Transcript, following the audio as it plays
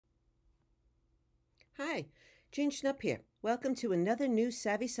Hi, Jean Schnupp here. Welcome to another new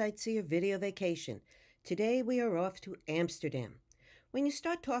Savvy Sightseer video vacation. Today we are off to Amsterdam. When you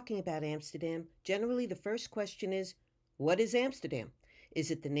start talking about Amsterdam, generally the first question is, what is Amsterdam? Is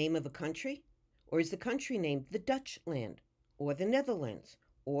it the name of a country? Or is the country named the Dutch land? Or the Netherlands?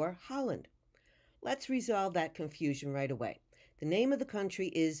 Or Holland? Let's resolve that confusion right away. The name of the country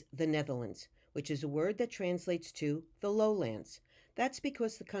is the Netherlands, which is a word that translates to the lowlands. That's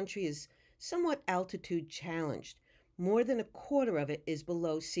because the country is somewhat altitude challenged. More than a quarter of it is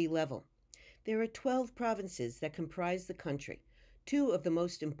below sea level. There are 12 provinces that comprise the country. Two of the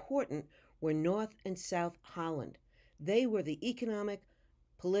most important were North and South Holland. They were the economic,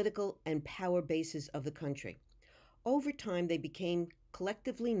 political, and power bases of the country. Over time, they became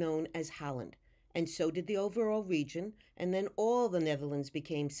collectively known as Holland, and so did the overall region, and then all the Netherlands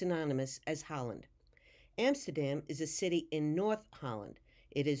became synonymous as Holland. Amsterdam is a city in North Holland.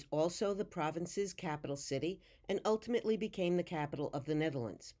 It is also the province's capital city and ultimately became the capital of the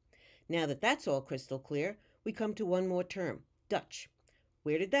Netherlands. Now that that's all crystal clear, we come to one more term, Dutch.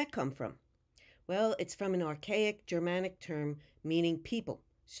 Where did that come from? Well, it's from an archaic Germanic term meaning people.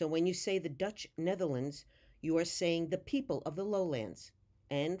 So when you say the Dutch Netherlands, you are saying the people of the lowlands,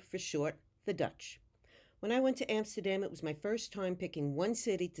 and for short, the Dutch. When I went to Amsterdam, it was my first time picking one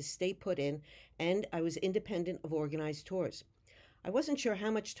city to stay put in, and I was independent of organized tours. I wasn't sure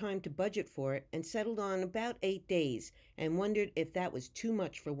how much time to budget for it and settled on about 8 days and wondered if that was too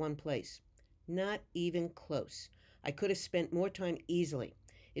much for one place. Not even close. I could have spent more time easily.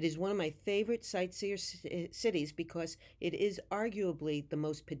 It is one of my favorite sightseer cities because it is arguably the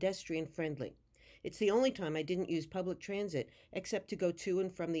most pedestrian friendly. It's the only time I didn't use public transit except to go to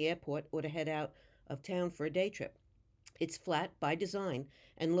and from the airport or to head out of town for a day trip. It's flat by design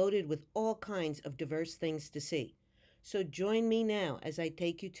and loaded with all kinds of diverse things to see. So join me now as I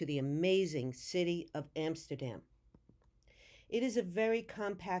take you to the amazing city of Amsterdam. It is a very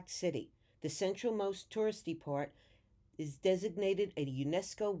compact city. The centralmost touristy part is designated a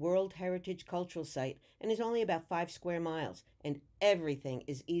UNESCO World Heritage Cultural Site and is only about 5 square miles, and everything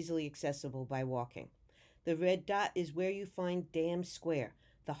is easily accessible by walking. The red dot is where you find Dam Square,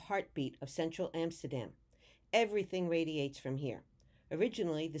 the heartbeat of central Amsterdam. Everything radiates from here.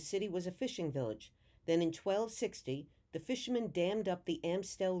 Originally, the city was a fishing village. Then in 1260, the fishermen dammed up the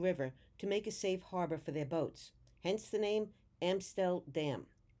Amstel River to make a safe harbor for their boats, hence the name Amstel Dam.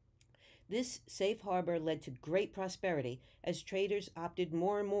 This safe harbor led to great prosperity as traders opted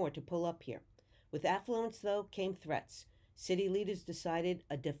more and more to pull up here. With affluence, though, came threats. City leaders decided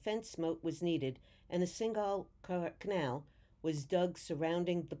a defense moat was needed, and the Singal Canal was dug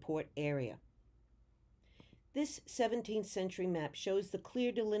surrounding the port area. This 17th century map shows the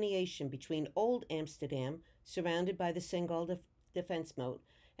clear delineation between Old Amsterdam, surrounded by the Singal defense moat,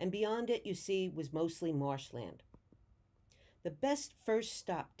 and beyond it you see was mostly marshland. The best first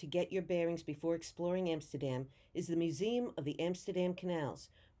stop to get your bearings before exploring Amsterdam is the Museum of the Amsterdam Canals,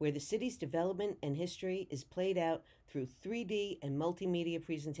 where the city's development and history is played out through 3D and multimedia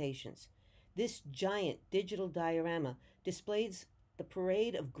presentations. This giant digital diorama displays the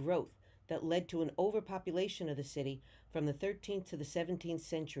parade of growth that led to an overpopulation of the city from the 13th to the 17th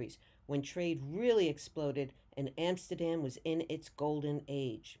centuries, when trade really exploded and Amsterdam was in its golden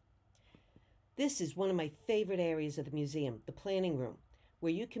age. This is one of my favorite areas of the museum, the planning room,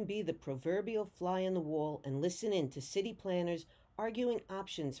 where you can be the proverbial fly on the wall and listen in to city planners arguing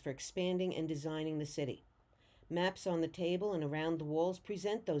options for expanding and designing the city. Maps on the table and around the walls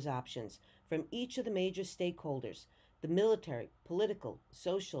present those options from each of the major stakeholders, the military, political,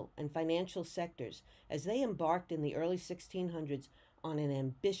 social, and financial sectors, as they embarked in the early 1600s on an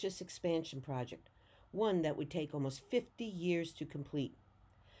ambitious expansion project, one that would take almost 50 years to complete.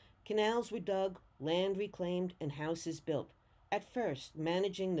 Canals were dug, land reclaimed, and houses built, at first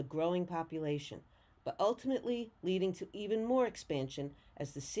managing the growing population, but ultimately leading to even more expansion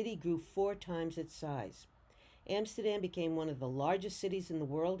as the city grew 4 times its size. Amsterdam became one of the largest cities in the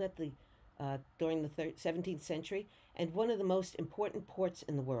world during the 17th century and one of the most important ports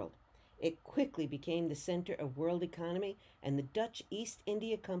in the world. It quickly became the center of world economy, and the Dutch East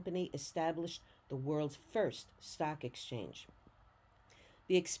India Company established the world's first stock exchange.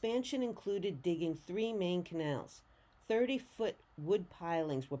 The expansion included digging 3 main canals. 30-foot wood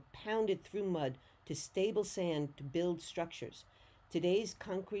pilings were pounded through mud to stable sand to build structures. Today's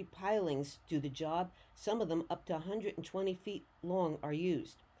concrete pilings do the job. Some of them up to 120 feet long are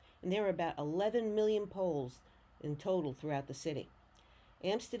used, and there are about 11 million poles in total throughout the city.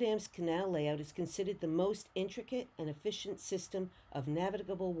 Amsterdam's canal layout is considered the most intricate and efficient system of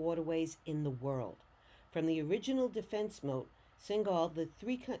navigable waterways in the world. From the original defense moat Singal,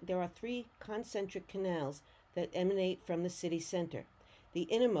 there are three concentric canals that emanate from the city center. The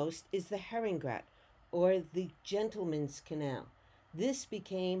innermost is the Herringrat, or the Gentleman's Canal. This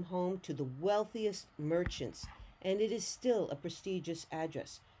became home to the wealthiest merchants, and it is still a prestigious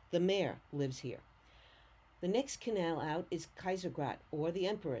address. The mayor lives here. The next canal out is Kaisergrat, or the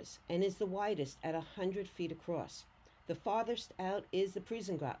Emperor's, and is the widest at 100 feet across. The farthest out is the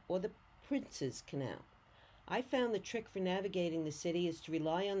Prisengrat, or the Prince's Canal. I found the trick for navigating the city is to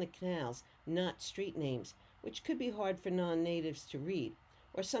rely on the canals, not street names, which could be hard for non-natives to read,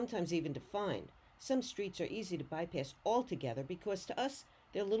 or sometimes even to find. Some streets are easy to bypass altogether because to us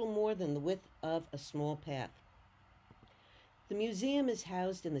they're little more than the width of a small path. The museum is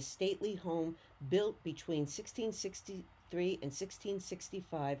housed in the stately home built between 1663 and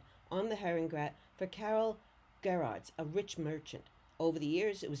 1665 on the Herringrat for Karel Gerards, a rich merchant. Over the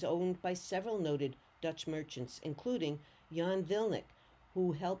years, it was owned by several noted Dutch merchants, including Jan Wilnick,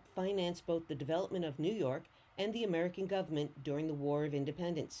 who helped finance both the development of New York and the American government during the War of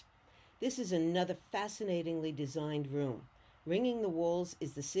Independence. This is another fascinatingly designed room. Ringing the walls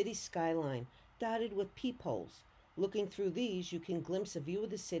is the city skyline, dotted with peepholes. Looking through these, you can glimpse a view of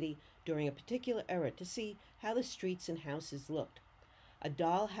the city during a particular era to see how the streets and houses looked. A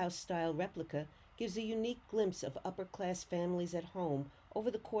dollhouse-style replica gives a unique glimpse of upper-class families at home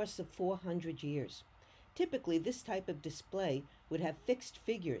over the course of 400 years. Typically, this type of display would have fixed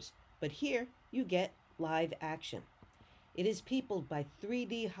figures, but here you get live action. It is peopled by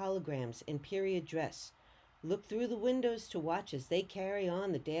 3D holograms in period dress. Look through the windows to watch as they carry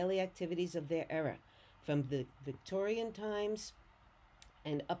on the daily activities of their era, from the Victorian times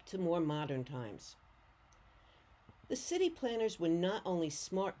and up to more modern times. The city planners were not only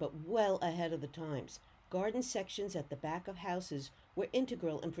smart but well ahead of the times. Garden sections at the back of houses were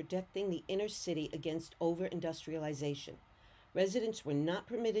integral in protecting the inner city against over-industrialization. Residents were not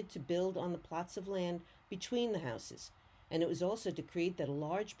permitted to build on the plots of land between the houses, and it was also decreed that a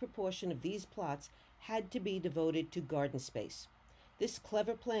large proportion of these plots had to be devoted to garden space. This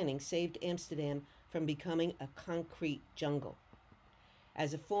clever planning saved Amsterdam from becoming a concrete jungle.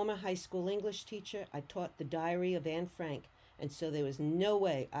 As a former high school English teacher, I taught the diary of Anne Frank, and so there was no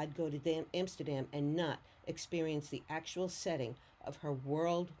way I'd go to Amsterdam and not experience the actual setting of her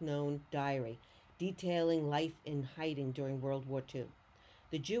world-known diary, detailing life in hiding during World War II.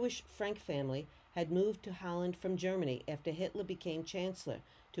 The Jewish Frank family had moved to Holland from Germany after Hitler became chancellor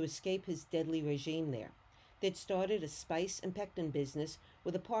to escape his deadly regime there. They'd started a spice and pectin business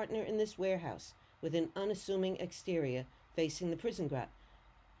with a partner in this warehouse, with an unassuming exterior facing the Prisengrat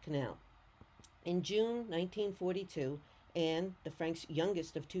Canal. In June 1942, Anne, the Franks'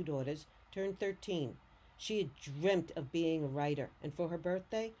 youngest of two daughters, turned 13. She had dreamt of being a writer, and for her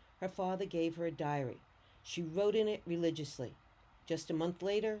birthday, her father gave her a diary. She wrote in it religiously. Just a month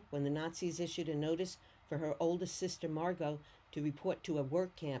later, when the Nazis issued a notice for her oldest sister Margot to report to a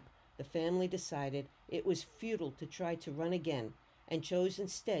work camp, the family decided it was futile to try to run again and chose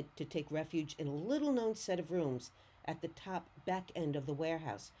instead to take refuge in a little-known set of rooms at the top back end of the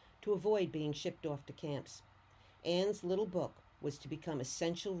warehouse to avoid being shipped off to camps. Anne's little book was to become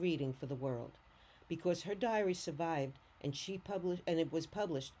essential reading for the world. Because her diary survived and it was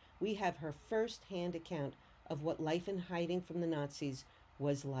published, we have her first-hand account of what life in hiding from the Nazis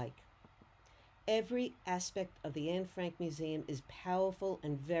was like. Every aspect of the Anne Frank Museum is powerful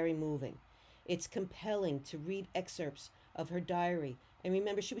and very moving. It's compelling to read excerpts of her diary, and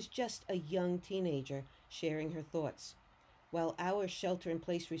remember, she was just a young teenager sharing her thoughts. While our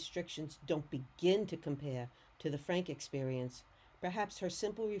shelter-in-place restrictions don't begin to compare to the Frank experience, perhaps her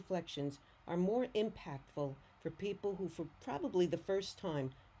simple reflections are more impactful for people who, for probably the first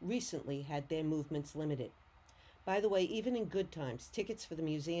time, recently had their movements limited. By the way, even in good times, tickets for the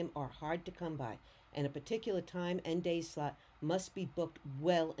museum are hard to come by, and a particular time and day slot must be booked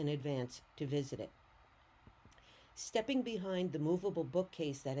well in advance to visit it. Stepping behind the movable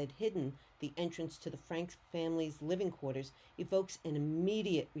bookcase that had hidden the entrance to the Frank family's living quarters evokes an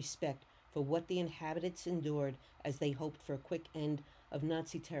immediate respect for what the inhabitants endured as they hoped for a quick end of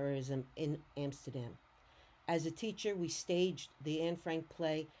Nazi terrorism in Amsterdam. As a teacher, we staged the Anne Frank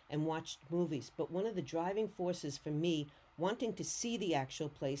play and watched movies, but one of the driving forces for me wanting to see the actual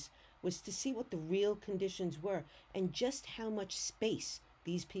place was to see what the real conditions were and just how much space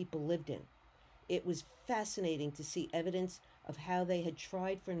these people lived in. It was fascinating to see evidence of how they had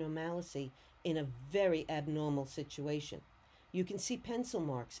tried for normalcy in a very abnormal situation. You can see pencil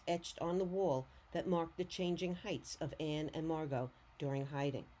marks etched on the wall that mark the changing heights of Anne and Margot during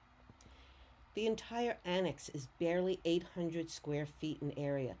hiding. The entire annex is barely 800 square feet in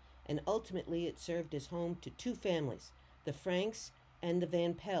area, and ultimately it served as home to two families, the Franks and the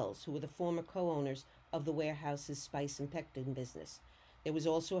Van Pels, who were the former co-owners of the warehouse's spice and pectin business. There was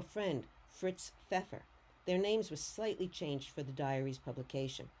also a friend, Fritz Pfeffer. Their names were slightly changed for the diary's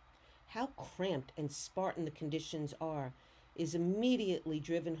publication. How cramped and Spartan the conditions are is immediately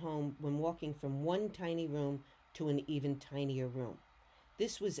driven home when walking from one tiny room to an even tinier room.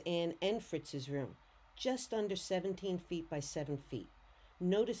 This was Anne and Fritz's room, just under 17 feet by 7 feet.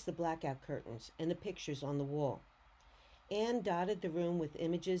 Notice the blackout curtains and the pictures on the wall. Anne dotted the room with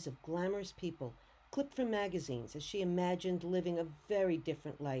images of glamorous people clipped from magazines as she imagined living a very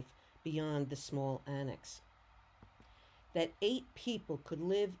different life beyond the small annex. That 8 people could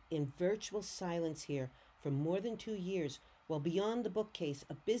live in virtual silence here for more than 2 years, while beyond the bookcase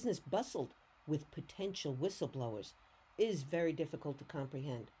a business bustled with potential whistleblowers, is very difficult to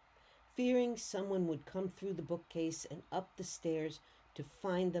comprehend. Fearing someone would come through the bookcase and up the stairs to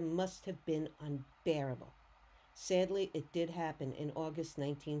find them must have been unbearable. Sadly, it did happen in August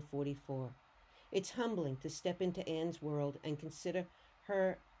 1944. It's humbling to step into Anne's world and consider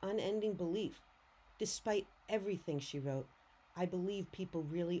her unending belief. Despite everything she wrote, I believe people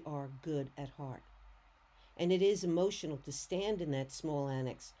really are good at heart. And it is emotional to stand in that small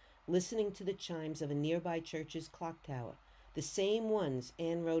annex, listening to the chimes of a nearby church's clock tower, the same ones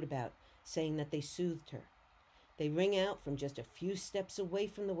Anne wrote about, saying that they soothed her. They ring out from just a few steps away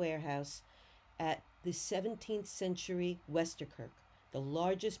from the warehouse at the 17th century Westerkerk, the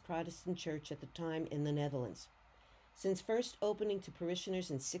largest Protestant church at the time in the Netherlands. Since first opening to parishioners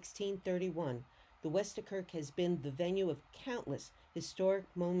in 1631, the Westerkerk has been the venue of countless historic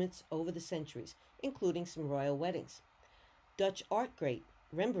moments over the centuries, including some royal weddings. Dutch art great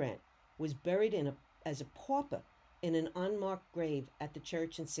Rembrandt was buried as a pauper in an unmarked grave at the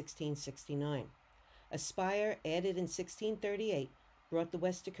church in 1669. A spire added in 1638 brought the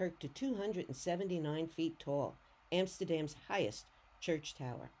Westerkerk to 279 feet tall, Amsterdam's highest church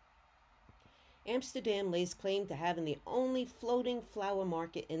tower. Amsterdam lays claim to having the only floating flower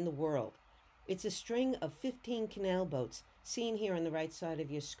market in the world. It's a string of 15 canal boats, seen here on the right side of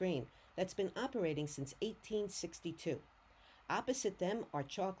your screen, that's been operating since 1862. Opposite them are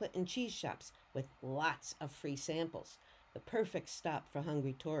chocolate and cheese shops with lots of free samples, the perfect stop for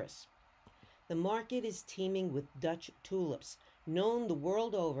hungry tourists. The market is teeming with Dutch tulips. Known the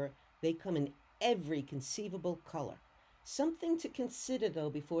world over, they come in every conceivable color. Something to consider, though,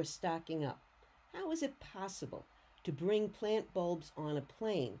 before stocking up. How is it possible to bring plant bulbs on a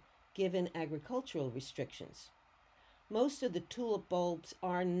plane, given agricultural restrictions? Most of the tulip bulbs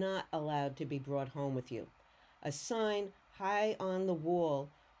are not allowed to be brought home with you. A sign high on the wall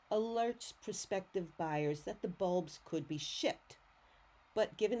alerts prospective buyers that the bulbs could be shipped.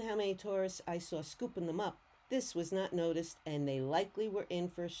 But given how many tourists I saw scooping them up, this was not noticed, and they likely were in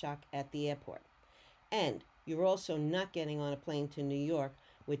for a shock at the airport. And you're also not getting on a plane to New York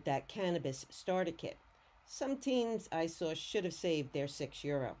with that cannabis starter kit. Some teens I saw should have saved their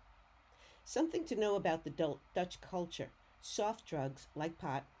 €6. Something to know about the Dutch culture. Soft drugs, like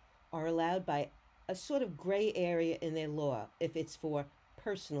pot, are allowed by a sort of gray area in their law if it's for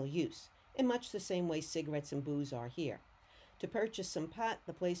personal use, in much the same way cigarettes and booze are here. To purchase some pot,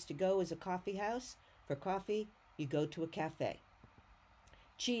 the place to go is a coffee house. For coffee, you go to a cafe.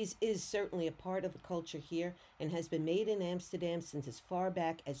 Cheese is certainly a part of the culture here and has been made in Amsterdam since as far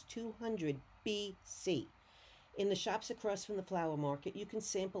back as 200 BC. In the shops across from the flower market, you can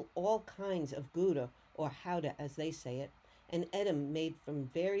sample all kinds of Gouda, or Gouda as they say it, an edam made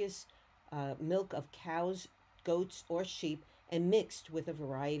from various milk of cows, goats, or sheep, and mixed with a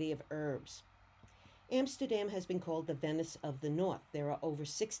variety of herbs. Amsterdam has been called the Venice of the North. There are over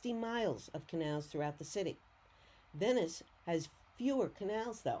 60 miles of canals throughout the city. Venice has fewer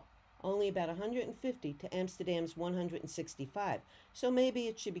canals, though, only about 150 to Amsterdam's 165, so maybe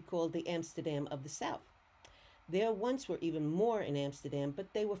it should be called the Amsterdam of the South. There once were even more in Amsterdam,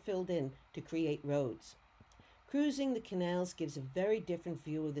 but they were filled in to create roads. Cruising the canals gives a very different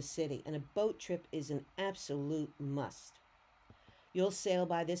view of the city, and a boat trip is an absolute must. You'll sail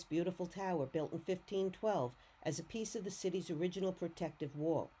by this beautiful tower built in 1512 as a piece of the city's original protective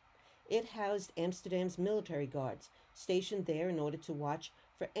wall. It housed Amsterdam's military guards, stationed there in order to watch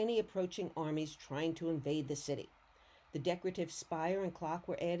for any approaching armies trying to invade the city. The decorative spire and clock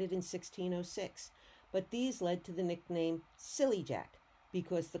were added in 1606, but these led to the nickname Silly Jack,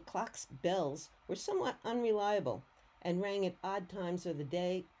 because the clock's bells were somewhat unreliable and rang at odd times of the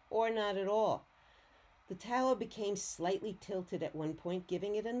day or not at all. The tower became slightly tilted at one point,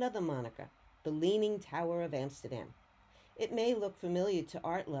 giving it another moniker, the Leaning Tower of Amsterdam. It may look familiar to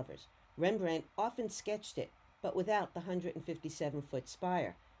art lovers. Rembrandt often sketched it, but without the 157-foot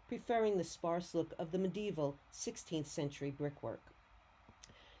spire, preferring the sparse look of the medieval 16th century brickwork.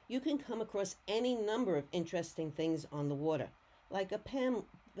 You can come across any number of interesting things on the water, like a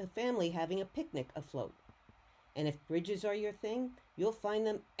family having a picnic afloat. And if bridges are your thing, you'll find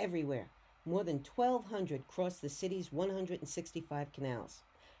them everywhere. More than 1,200 cross the city's 165 canals.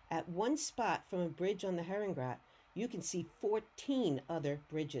 At one spot from a bridge on the Herrengracht, you can see 14 other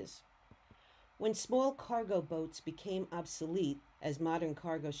bridges. When small cargo boats became obsolete as modern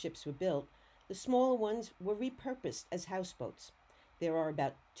cargo ships were built, the smaller ones were repurposed as houseboats. There are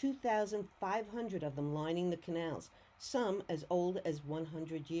about 2,500 of them lining the canals, some as old as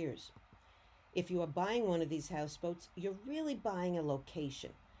 100 years. If you are buying one of these houseboats, you're really buying a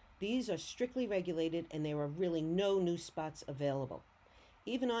location. These are strictly regulated and there are really no new spots available.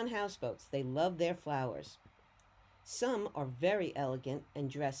 Even on houseboats, they love their flowers. Some are very elegant and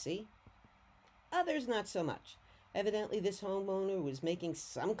dressy, others not so much. Evidently, this homeowner was making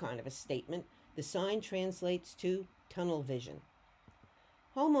some kind of a statement. The sign translates to tunnel vision.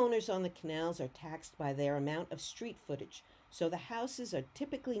 Homeowners on the canals are taxed by their amount of street footage, so the houses are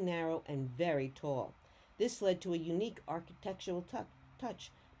typically narrow and very tall. This led to a unique architectural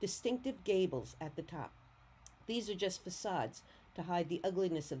touch, distinctive gables at the top. These are just facades to hide the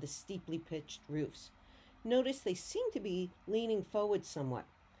ugliness of the steeply pitched roofs. Notice they seem to be leaning forward somewhat.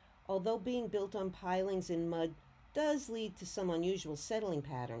 Although being built on pilings in mud does lead to some unusual settling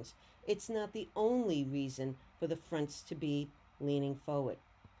patterns, it's not the only reason for the fronts to be leaning forward.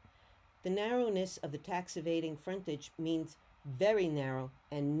 The narrowness of the tax-evading frontage means very narrow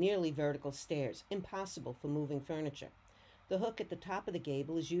and nearly vertical stairs, impossible for moving furniture. The hook at the top of the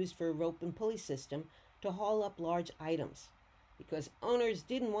gable is used for a rope and pulley system to haul up large items. Because owners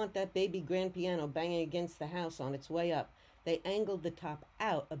didn't want that baby grand piano banging against the house on its way up, they angled the top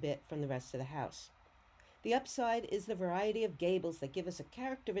out a bit from the rest of the house. The upside is the variety of gables that give us a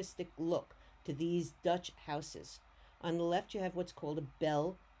characteristic look to these Dutch houses. On the left, you have what's called a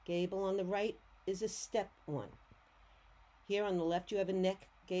bell gable. On the right is a step one. Here on the left, you have a neck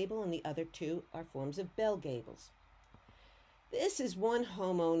gable, and the other two are forms of bell gables. This is one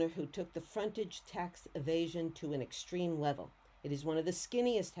homeowner who took the frontage tax evasion to an extreme level. It is one of the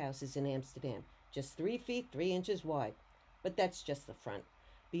skinniest houses in Amsterdam, just 3 feet 3 inches wide. But that's just the front.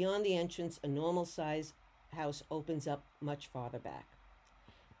 Beyond the entrance, a normal size house opens up much farther back.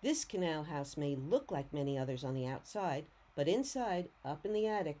 This canal house may look like many others on the outside, but inside, up in the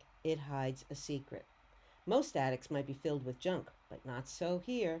attic, it hides a secret. Most attics might be filled with junk, but not so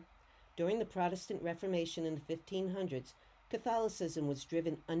here. During the Protestant Reformation in the 1500s, Catholicism was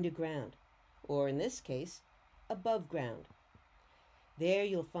driven underground, or in this case, above ground. There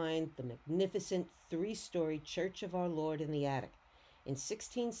you'll find the magnificent 3-story Church of Our Lord in the attic. In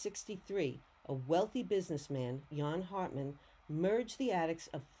 1663, a wealthy businessman, Jan Hartman, merged the attics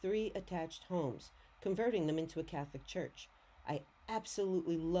of 3 attached homes, converting them into a Catholic church. I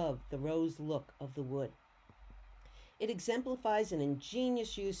absolutely love the rose look of the wood. It exemplifies an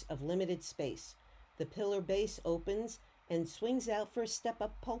ingenious use of limited space. The pillar base opens and swings out for a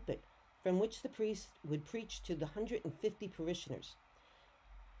step-up pulpit, from which the priest would preach to the 150 parishioners.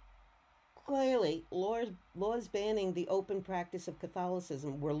 Clearly, laws banning the open practice of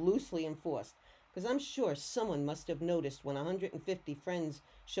Catholicism were loosely enforced, because I'm sure someone must have noticed when 150 friends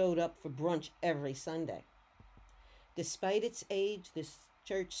showed up for brunch every Sunday. Despite its age, this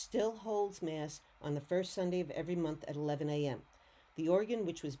church still holds Mass on the first Sunday of every month at 11 a.m. The organ,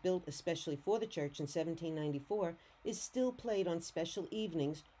 which was built especially for the church in 1794, is still played on special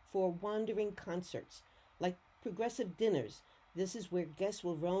evenings for wandering concerts, like progressive dinners. This is where guests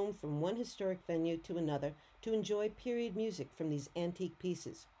will roam from one historic venue to another to enjoy period music from these antique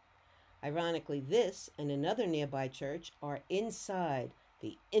pieces. Ironically, this and another nearby church are inside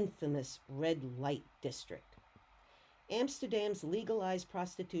the infamous red light district. Amsterdam's legalized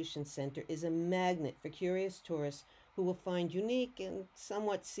prostitution center is a magnet for curious tourists who will find unique and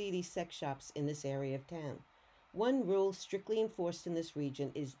somewhat seedy sex shops in this area of town. One rule strictly enforced in this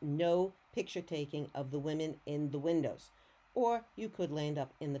region is no picture taking of the women in the windows, or you could land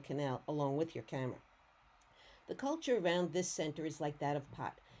up in the canal along with your camera. The culture around this center is like that of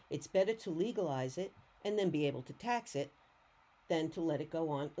pot. It's better to legalize it and then be able to tax it than to let it go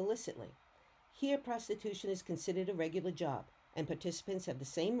on illicitly. Here, prostitution is considered a regular job, and participants have the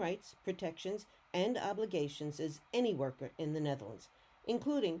same rights, protections, and obligations as any worker in the Netherlands,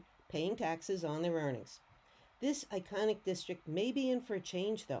 including paying taxes on their earnings. This iconic district may be in for a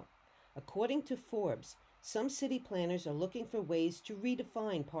change, though. According to Forbes, some city planners are looking for ways to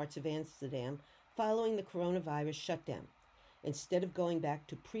redefine parts of Amsterdam following the coronavirus shutdown. Instead of going back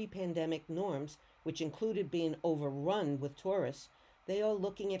to pre-pandemic norms, which included being overrun with tourists, They are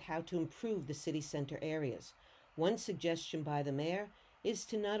looking at how to improve the city center areas. One suggestion by the mayor is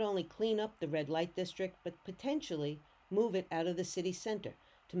to not only clean up the red light district, but potentially move it out of the city center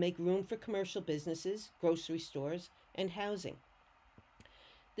to make room for commercial businesses, grocery stores, and housing.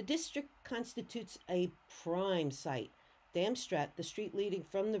 The district constitutes a prime site. Damstraat, the street leading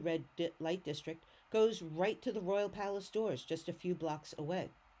from the light district, goes right to the Royal Palace doors just a few blocks away,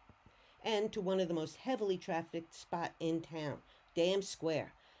 and to one of the most heavily trafficked spot in town, Dam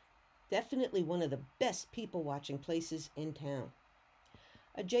Square. Definitely one of the best people watching places in town.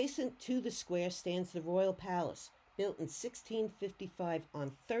 Adjacent to the square stands the Royal Palace, built in 1655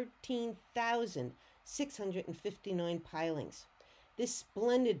 on 13,659 pilings. This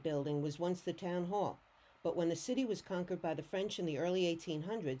splendid building was once the town hall, but when the city was conquered by the French in the early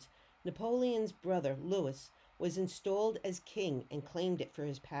 1800s, Napoleon's brother, Louis, was installed as king and claimed it for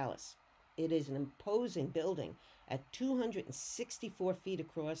his palace. It is an imposing building at 264 feet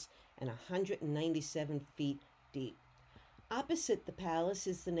across and 197 feet deep. Opposite the palace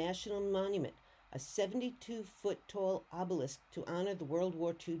is the National Monument, a 72-foot-tall obelisk to honor the World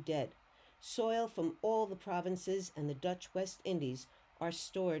War II dead. Soil from all the provinces and the Dutch West Indies are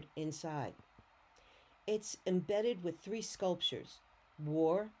stored inside. It's embedded with 3 sculptures: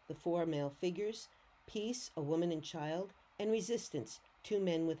 War, the 4 male figures; Peace, a woman and child; and Resistance, 2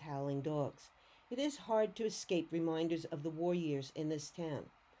 men with howling dogs. It is hard to escape reminders of the war years in this town,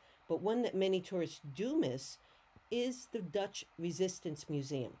 but one that many tourists do miss is the Dutch Resistance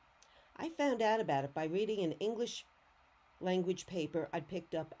Museum. I found out about it by reading an English language paper I'd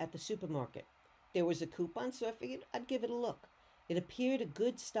picked up at the supermarket. There was a coupon, so I figured I'd give it a look. It appeared a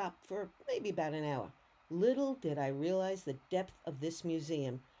good stop for maybe about an hour. Little did I realize the depth of this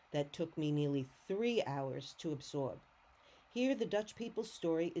museum that took me nearly 3 hours to absorb. Here, the Dutch people's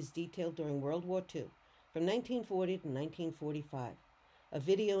story is detailed during World War II, from 1940 to 1945. A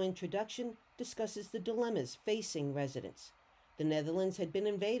video introduction discusses the dilemmas facing residents. The Netherlands had been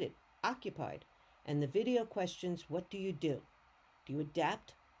invaded, occupied, and the video questions, what do you do? Do you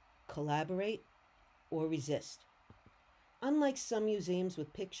adapt, collaborate, or resist? Unlike some museums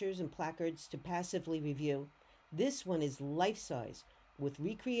with pictures and placards to passively review, this one is life-size, with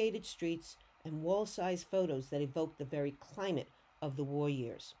recreated streets and wall-size photos that evoke the very climate of the war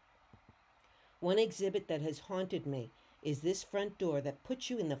years. One exhibit that has haunted me is this front door that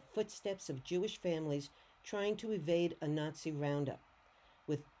puts you in the footsteps of Jewish families trying to evade a Nazi roundup.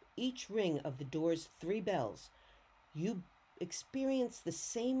 With each ring of the door's 3 bells, you experience the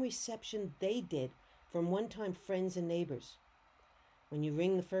same reception they did from one-time friends and neighbors. When you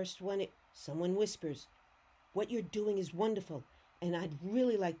ring the first one, someone whispers, "What you're doing is wonderful, and I'd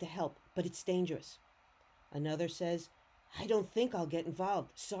really like to help, but it's dangerous." Another says, "I don't think I'll get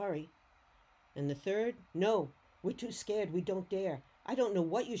involved, sorry." And the third, "No, we're too scared, we don't dare. I don't know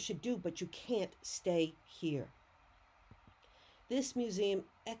what you should do, but you can't stay here." This museum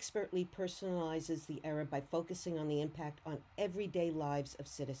expertly personalizes the era by focusing on the impact on everyday lives of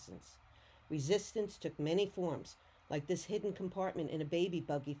citizens. Resistance took many forms, like this hidden compartment in a baby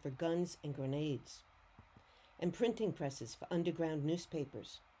buggy for guns and grenades, and printing presses for underground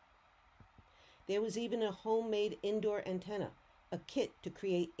newspapers. There was even a homemade indoor antenna, a kit to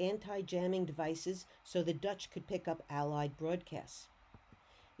create anti-jamming devices so the Dutch could pick up Allied broadcasts.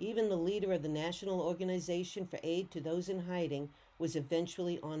 Even the leader of the National Organization for Aid to Those in Hiding was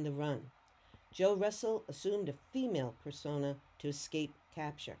eventually on the run. Joe Russell assumed a female persona to escape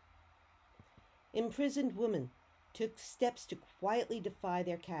capture. Imprisoned women took steps to quietly defy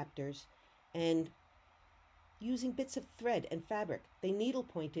their captors, and using bits of thread and fabric, they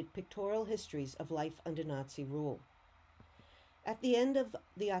needle-pointed pictorial histories of life under Nazi rule. At the end of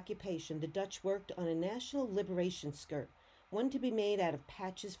the occupation, the Dutch worked on a national liberation skirt, one to be made out of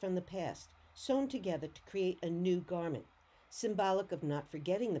patches from the past, sewn together to create a new garment, symbolic of not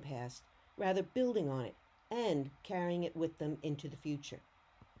forgetting the past, rather building on it and carrying it with them into the future.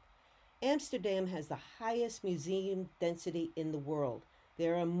 Amsterdam has the highest museum density in the world.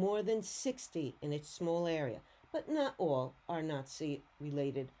 There are more than 60 in its small area, but not all are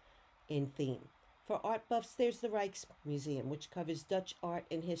Nazi-related in theme. For art buffs, there's the Rijksmuseum, which covers Dutch art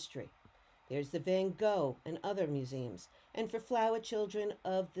and history. There's the Van Gogh and other museums. And for flower children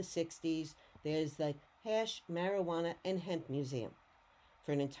of the 60s, there's the Hash, Marijuana, and Hemp Museum.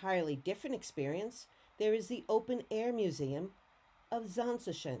 For an entirely different experience, there is the Open Air Museum of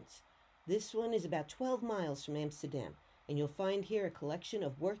Zandschoens. This one is about 12 miles from Amsterdam, and you'll find here a collection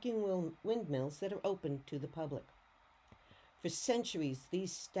of working windmills that are open to the public. For centuries,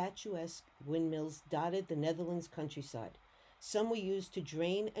 these statuesque windmills dotted the Netherlands countryside. Some were used to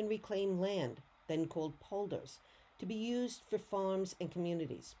drain and reclaim land, then called polders, to be used for farms and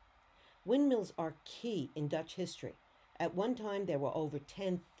communities. Windmills are key in Dutch history. At one time, there were over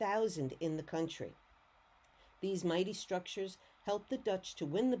 10,000 in the country. These mighty structures helped the Dutch to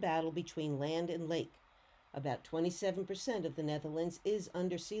win the battle between land and lake. About 27% of the Netherlands is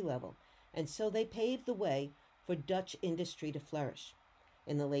under sea level, and so they paved the way for Dutch industry to flourish.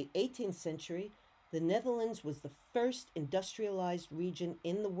 In the late 18th century, the Netherlands was the first industrialized region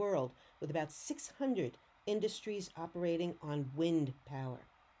in the world, with about 600 industries operating on wind power.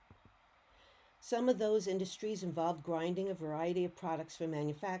 Some of those industries involved grinding a variety of products for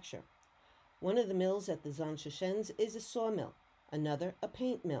manufacture. One of the mills at the Zandschens is a sawmill, another a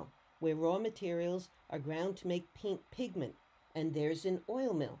paint mill, where raw materials are ground to make paint pigment, and there's an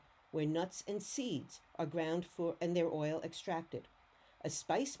oil mill, where nuts and seeds are ground for and their oil extracted. A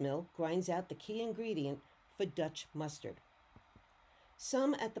spice mill grinds out the key ingredient for Dutch mustard.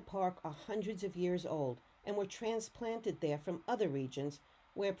 Some at the park are hundreds of years old and were transplanted there from other regions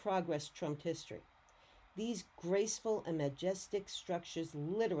where progress trumped history. These graceful and majestic structures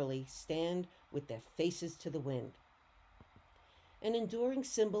literally stand with their faces to the wind. An enduring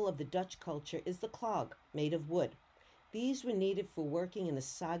symbol of the Dutch culture is the clog, made of wood. These were needed for working in the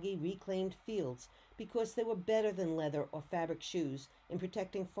soggy, reclaimed fields because they were better than leather or fabric shoes in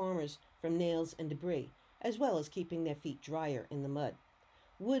protecting farmers from nails and debris, as well as keeping their feet drier in the mud.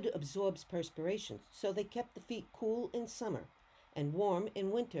 Wood absorbs perspiration, so they kept the feet cool in summer and warm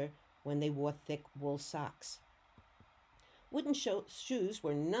in winter when they wore thick wool socks. Wooden shoes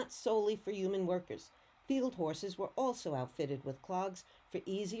were not solely for human workers. Field horses were also outfitted with clogs for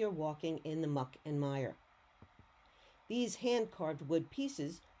easier walking in the muck and mire. These hand-carved wood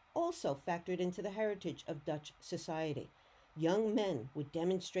pieces also factored into the heritage of Dutch society. Young men would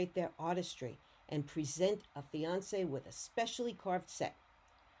demonstrate their artistry and present a fiancé with a specially carved set.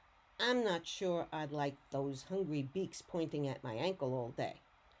 I'm not sure I'd like those hungry beaks pointing at my ankle all day.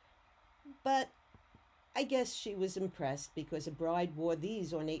 But I guess she was impressed because a bride wore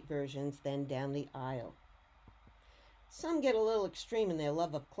these ornate versions then down the aisle. Some get a little extreme in their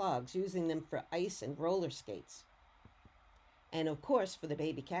love of clogs, using them for ice and roller skates. And of course for the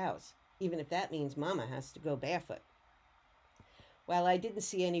baby cows, even if that means Mama has to go barefoot. While I didn't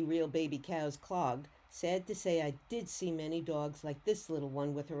see any real baby cows clogged, sad to say I did see many dogs like this little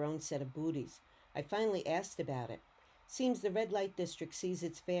one with her own set of booties. I finally asked about it. Seems the red light district sees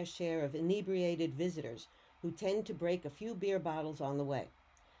its fair share of inebriated visitors who tend to break a few beer bottles on the way.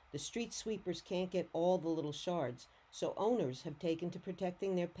 The street sweepers can't get all the little shards, so owners have taken to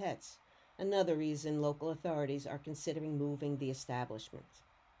protecting their pets. Another reason local authorities are considering moving the establishment.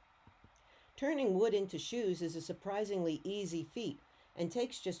 Turning wood into shoes is a surprisingly easy feat and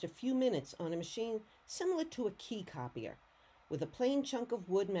takes just a few minutes on a machine similar to a key copier. With a plain chunk of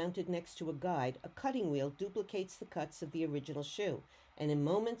wood mounted next to a guide, a cutting wheel duplicates the cuts of the original shoe, and in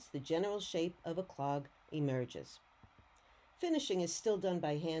moments the general shape of a clog emerges. Finishing is still done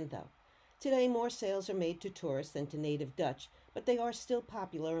by hand, though. Today more sales are made to tourists than to native Dutch, but they are still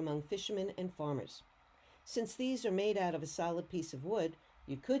popular among fishermen and farmers. Since these are made out of a solid piece of wood,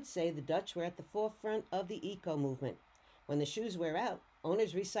 you could say the Dutch were at the forefront of the eco movement. When the shoes wear out,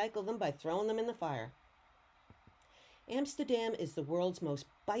 owners recycle them by throwing them in the fire. Amsterdam is the world's most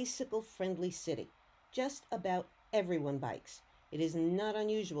bicycle-friendly city. Just about everyone bikes. It is not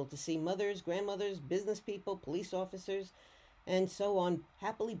unusual to see mothers, grandmothers, business people, police officers, and so on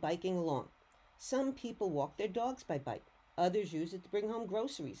happily biking along. Some people walk their dogs by bike. Others use it to bring home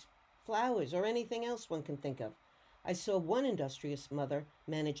groceries, flowers, or anything else one can think of. I saw one industrious mother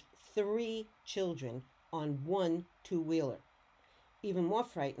manage 3 children on one two-wheeler. Even more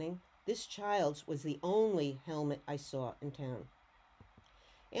frightening, this child's was the only helmet I saw in town.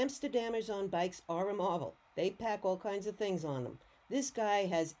 Amsterdammers on bikes are a marvel. They pack all kinds of things on them. This guy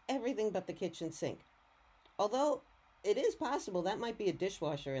has everything but the kitchen sink. Although it is possible that might be a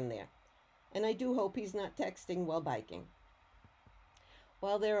dishwasher in there. And I do hope he's not texting while biking.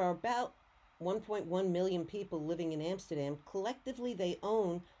 While there are about 1.1 million people living in Amsterdam, collectively they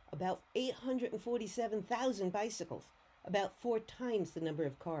own about 847,000 bicycles, about 4 times the number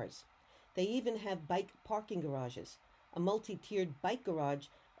of cars. They even have bike parking garages. A multi-tiered bike garage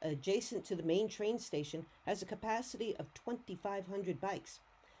adjacent to the main train station has a capacity of 2,500 bikes.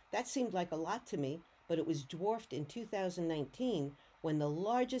 That seemed like a lot to me, but it was dwarfed in 2019 when the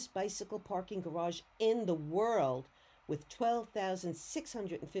largest bicycle parking garage in the world, with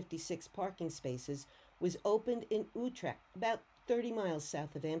 12,656 parking spaces, was opened in Utrecht, about 30 miles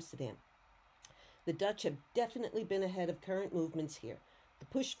south of Amsterdam. The Dutch have definitely been ahead of current movements here. The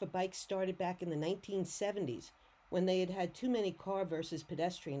push for bikes started back in the 1970s, when they had had too many car versus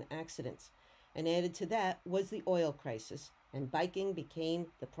pedestrian accidents. And added to that was the oil crisis, and biking became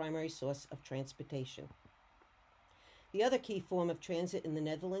the primary source of transportation. The other key form of transit in the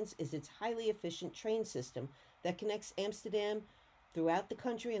Netherlands is its highly efficient train system that connects Amsterdam throughout the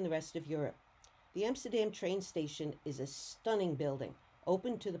country and the rest of Europe. The Amsterdam train station is a stunning building,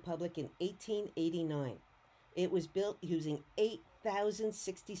 opened to the public in 1889. It was built using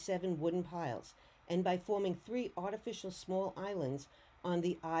 8,067 wooden piles and by forming 3 artificial small islands on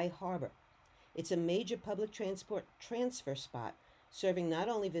the Eye Harbor. It's a major public transport transfer spot, serving not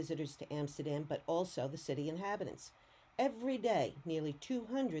only visitors to Amsterdam but also the city inhabitants. Every day, nearly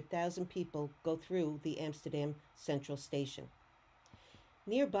 200,000 people go through the Amsterdam Central Station.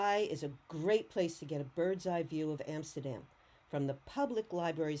 Nearby is a great place to get a bird's eye view of Amsterdam from the public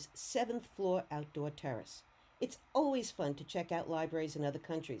library's 7th floor outdoor terrace. It's always fun to check out libraries in other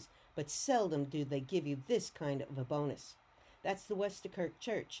countries, but seldom do they give you this kind of a bonus. That's the Westerkerk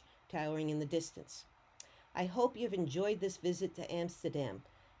Church, towering in the distance. I hope you've enjoyed this visit to Amsterdam.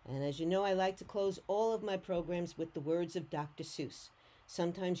 And as you know, I like to close all of my programs with the words of Dr. Seuss.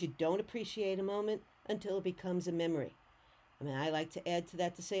 Sometimes you don't appreciate a moment until it becomes a memory. I like to add to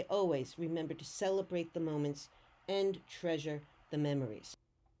that to say always remember to celebrate the moments and treasure the memories.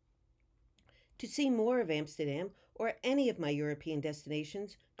 To see more of Amsterdam or any of my European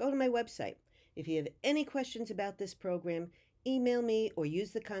destinations, go to my website. If you have any questions about this program, email me or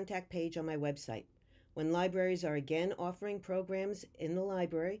use the contact page on my website. When libraries are again offering programs in the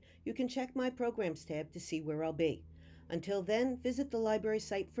library, you can check my programs tab to see where I'll be. Until then, visit the library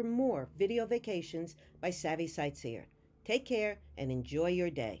site for more video vacations by Savvy Sightseer. Take care and enjoy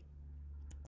your day.